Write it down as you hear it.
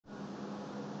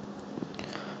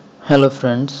Hello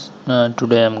friends,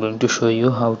 today I'm going to show you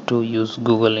how to use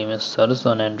Google Image Search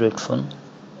on Android phone.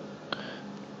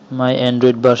 My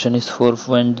Android version is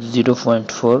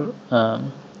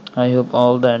 4.0.4. I hope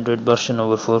all the Android version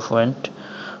over 4.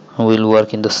 Will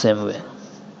work in the same way.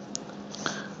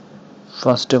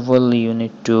 First of all, you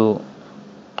need to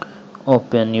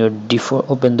open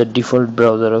the default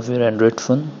browser of your Android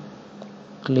phone.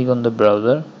 Click on the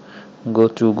browser, go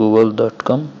to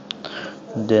google.com,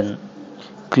 then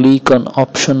click on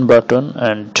option button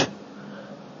and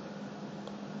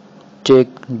check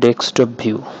desktop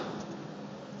view.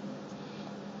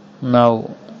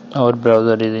 Now our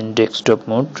browser is in desktop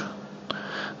mode.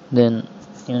 Then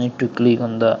you need to click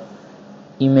on the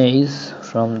image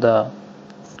from the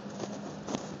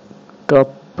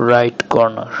top right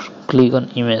corner. Click on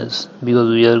image because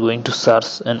we are going to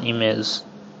search an image.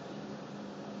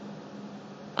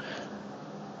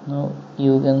 Now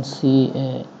you can see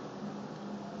a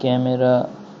camera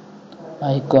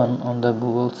icon on the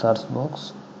Google search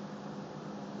box.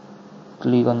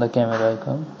 Click on the camera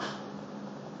icon.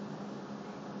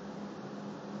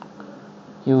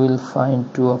 You will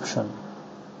find two options.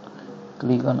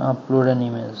 Click on upload an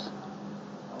image.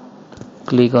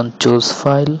 Click on choose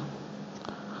file.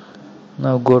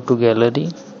 Now go to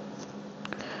gallery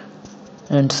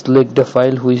and select the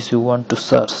file which you want to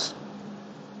search.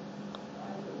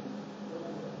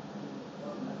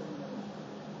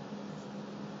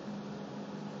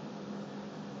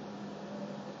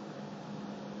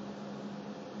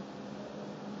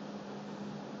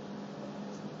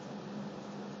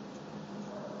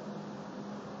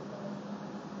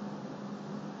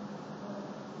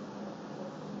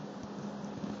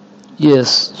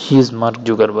 Yes, he is Mark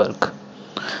Zuckerberg.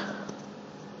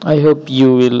 I hope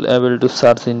you will able to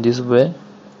search in this way.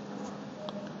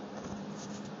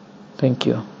 Thank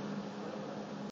you.